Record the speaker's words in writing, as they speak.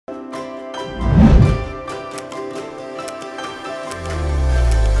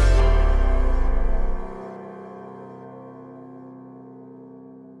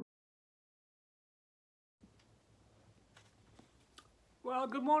Well,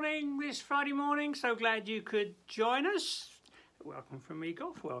 good morning this Friday morning. So glad you could join us. Welcome from me,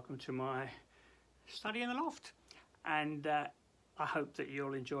 Golf. Welcome to my study in the loft. And I hope that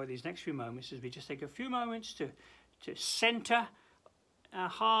you'll enjoy these next few moments as we just take a few moments to centre our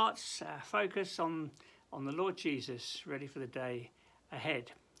hearts, our focus on the Lord Jesus, ready for the day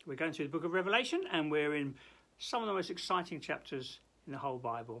ahead. We're going through the book of Revelation, and we're in some of the most exciting chapters in the whole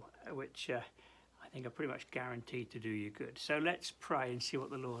Bible, which I think are pretty much guaranteed to do you good. So let's pray and see what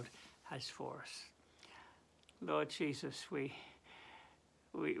the Lord has for us. Lord Jesus, what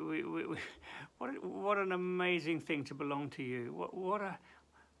an amazing thing to belong to you. What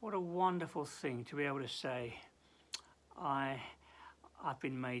a wonderful thing to be able to say, I've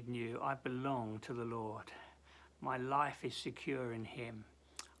been made new. I belong to the Lord. My life is secure in him.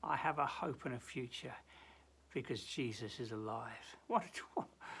 I have a hope and a future because Jesus is alive.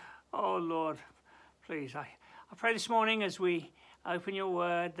 Oh Lord, please, I pray this morning as we open your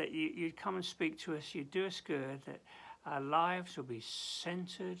word that you'd come and speak to us, you'd do us good, that our lives will be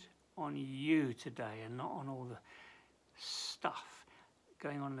centered on you today and not on all the stuff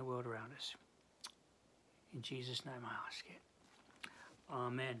going on in the world around us. In Jesus' name I ask it.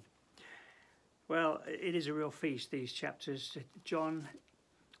 Amen. Well, it is a real feast, these chapters. John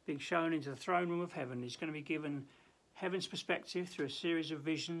being shown into the throne room of heaven. He's going to be given heaven's perspective through a series of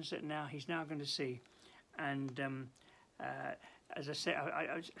visions that he's now going to see. And as I said,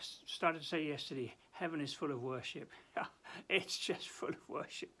 I started to say yesterday, heaven is full of worship. It's just full of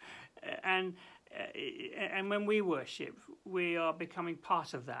worship. And when we worship, we are becoming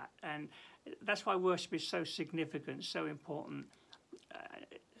part of that. And that's why worship is so significant, so important.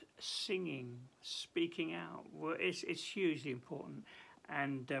 Singing, speaking out, it's hugely important.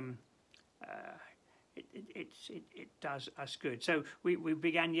 And it does us good. So we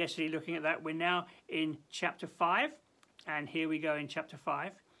began yesterday looking at that. We're now in chapter 5, and here we go in chapter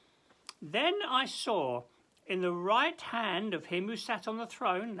 5. Then I saw in the right hand of him who sat on the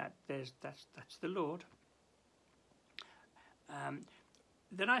throne, that's the Lord.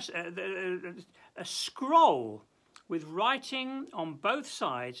 Then a scroll with writing on both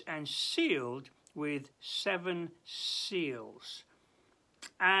sides and sealed with 7 seals.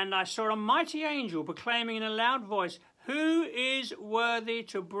 And I saw a mighty angel proclaiming in a loud voice, "Who is worthy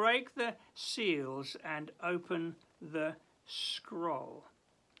to break the seals and open the scroll?"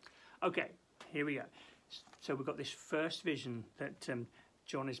 Okay, here we go. So we've got this first vision that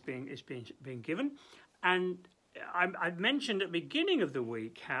John is being given. And I mentioned at the beginning of the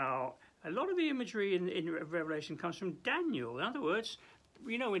week how a lot of the imagery in Revelation comes from Daniel. In other words,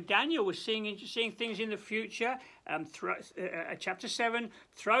 when Daniel was seeing things in the future, chapter 7,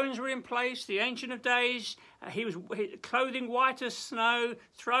 thrones were in place, the Ancient of Days, he was clothing white as snow,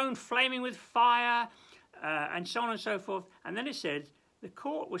 throne flaming with fire, and so on and so forth. And then it said the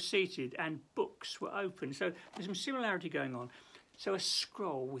court was seated and books were open. So there's some similarity going on. So a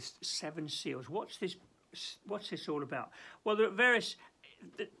scroll with 7 seals. What's this all about? Well, there are various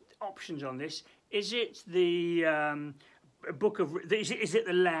options on this. Is it the is it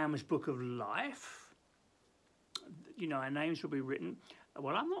the Lamb's Book of Life? Our names will be written.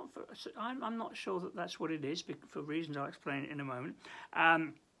 Well, I'm not sure that that's what it is, for reasons I'll explain in a moment.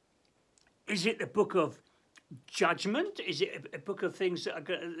 Is it the Book of Judgment? Is it a book of things that are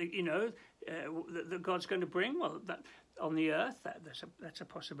that God's going to bring? Well, that on the earth, that's a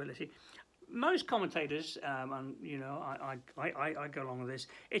possibility. Most commentators, I go along with this.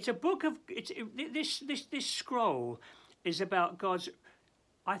 It's a book of this scroll is about God's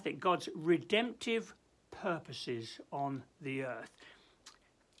redemptive purposes on the earth,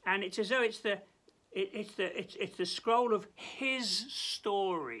 and it's as though it's the scroll of His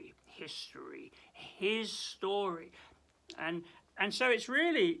story, history, His story, and so it's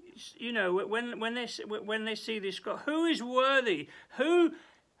really when they see this scroll, who is worthy,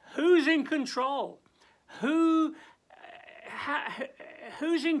 who's in control, who's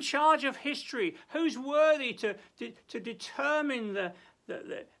in charge of history? Who's worthy to determine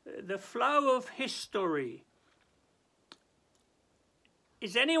the flow of history?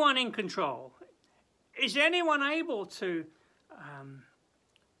 Is anyone in control? Is anyone able to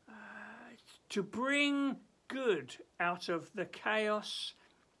bring good out of the chaos,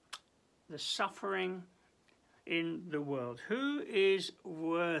 the suffering in the world? Who is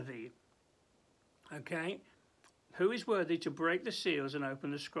worthy? Okay. Who is worthy to break the seals and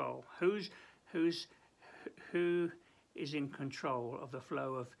open the scroll? Who is in control of the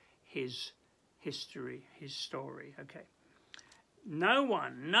flow of his history, his story? Okay. No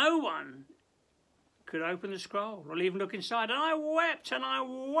one could open the scroll or even look inside. And I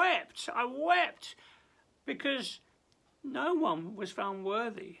wept because No one was found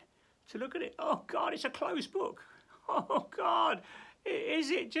worthy to look at it. Oh God, it's a closed book. Oh God, is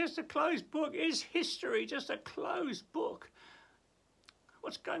it just a closed book? Is history just a closed book?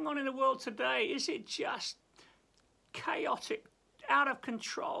 What's going on in the world today? Is it just chaotic, out of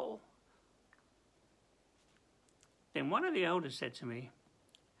control? Then one of the elders said to me,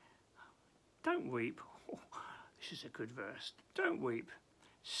 don't weep. Oh, this is a good verse. Don't weep.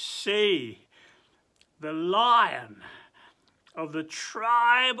 See, the Lion of the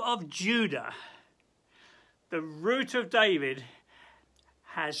tribe of Judah, the Root of David,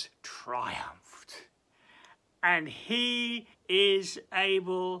 has triumphed. And he is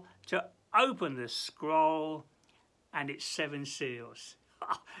able to open the scroll and its 7 seals.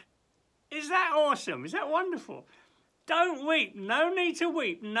 Is that awesome? Is that wonderful? Don't weep. No need to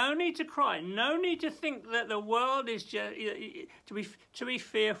weep. No need to cry. No need to think that the world is just to be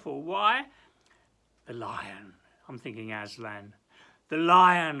fearful. Why? The Lion. I'm thinking Aslan. The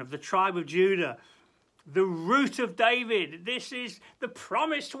Lion of the tribe of Judah. The Root of David. This is the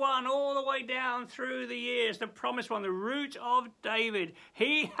promised one all the way down through the years. The promised one. The Root of David.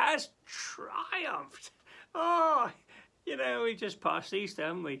 He has triumphed. Oh, we just passed Easter,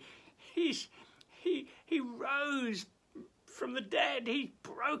 haven't we? He rose from the dead. He's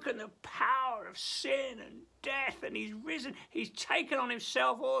broken the power of sin and death, and he's risen. He's taken on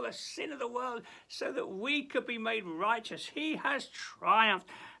himself all the sin of the world so that we could be made righteous. He has triumphed.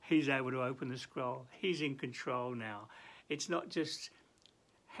 He's able to open the scroll. He's in control now. It's not just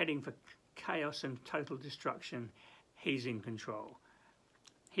heading for chaos and total destruction. He's in control.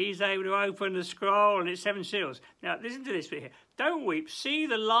 He's able to open the scroll and its 7 seals. Now, listen to this bit here. Don't weep. See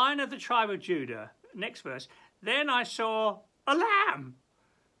the Lion of the tribe of Judah. Next verse. Then I saw a lamb,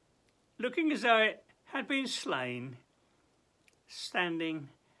 looking as though it had been slain, standing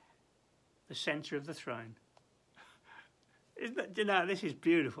the centre of the throne. This is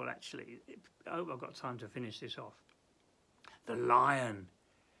beautiful, actually. I hope I've got time to finish this off. The Lion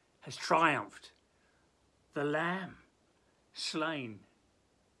has triumphed. The Lamb slain.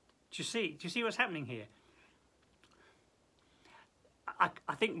 Do you see what's happening here?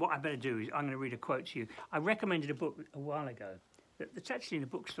 I think what I better do is I'm going to read a quote to you. I recommended a book a while ago that's actually in a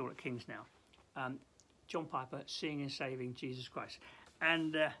bookstore at King's now. John Piper, Seeing and Saving Jesus Christ.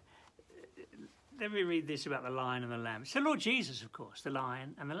 And let me read this about the Lion and the Lamb. It's the Lord Jesus, of course, the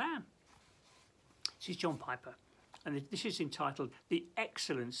Lion and the Lamb. This is John Piper, and this is entitled The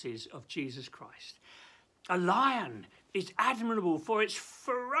Excellencies of Jesus Christ. A lion is admirable for its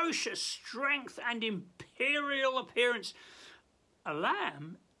ferocious strength and imperial appearance. A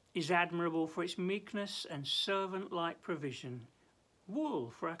lamb is admirable for its meekness and servant-like provision,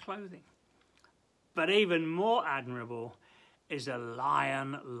 wool for our clothing. But even more admirable is a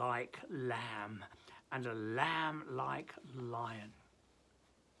lion-like lamb and a lamb-like lion.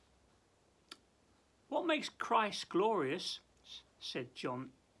 What makes Christ glorious, said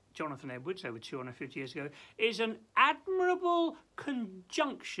Jonathan Edwards over 250 years ago, is an admirable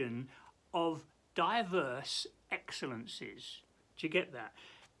conjunction of diverse excellencies. Do you get that?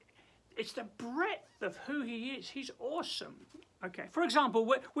 It's the breadth of who he is. He's awesome. Okay. For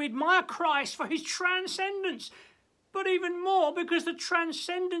example, we admire Christ for his transcendence, but even more because the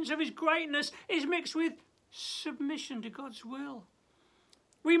transcendence of his greatness is mixed with submission to God's will.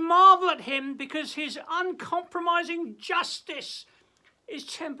 We marvel at him because his uncompromising justice is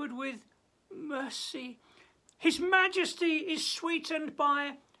tempered with mercy. His majesty is sweetened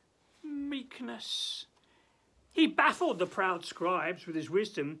by meekness. He baffled the proud scribes with his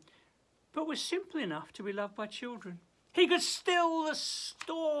wisdom, but was simple enough to be loved by children. He could still the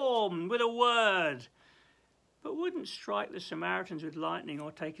storm with a word, but wouldn't strike the Samaritans with lightning or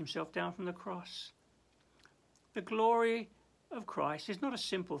take himself down from the cross. The glory of Christ is not a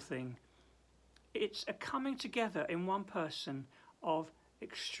simple thing. It's a coming together in one person of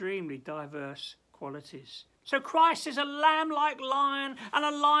extremely diverse qualities. So Christ is a lamb-like lion and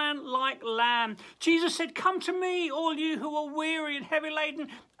a lion-like lamb. Jesus said, "Come to me, all you who are weary and heavy laden,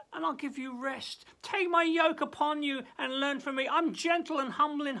 and I'll give you rest. Take my yoke upon you and learn from me. I'm gentle and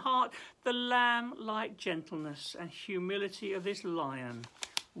humble in heart." The lamb-like gentleness and humility of this lion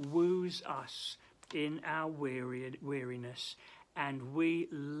woos us in our weariness, and we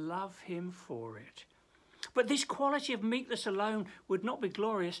love him for it. But this quality of meekness alone would not be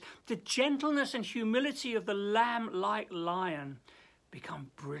glorious. The gentleness and humility of the lamb-like lion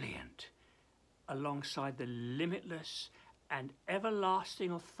become brilliant alongside the limitless and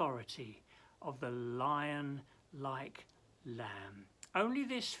everlasting authority of the lion-like lamb. Only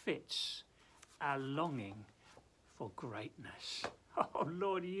this fits our longing for greatness. Oh,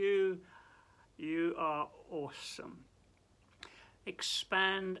 Lord, you are awesome.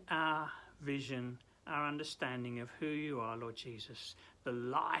 expand our vision, our understanding of who you are, Lord Jesus, the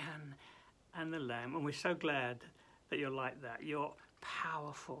Lion and the Lamb. And we're so glad that you're like that. You're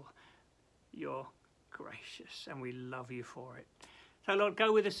powerful, you're gracious, and we love you for it. So Lord,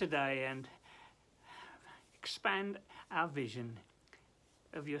 go with us today and expand our vision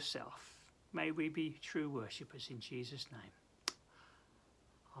of yourself. May we be true worshippers in Jesus' name.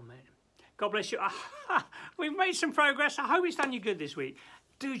 Amen. God bless you. We've made some progress. I hope it's done you good this week.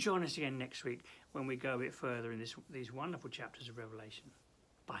 Do join us again next week when we go a bit further in these wonderful chapters of Revelation.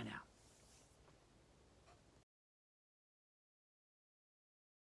 Bye now.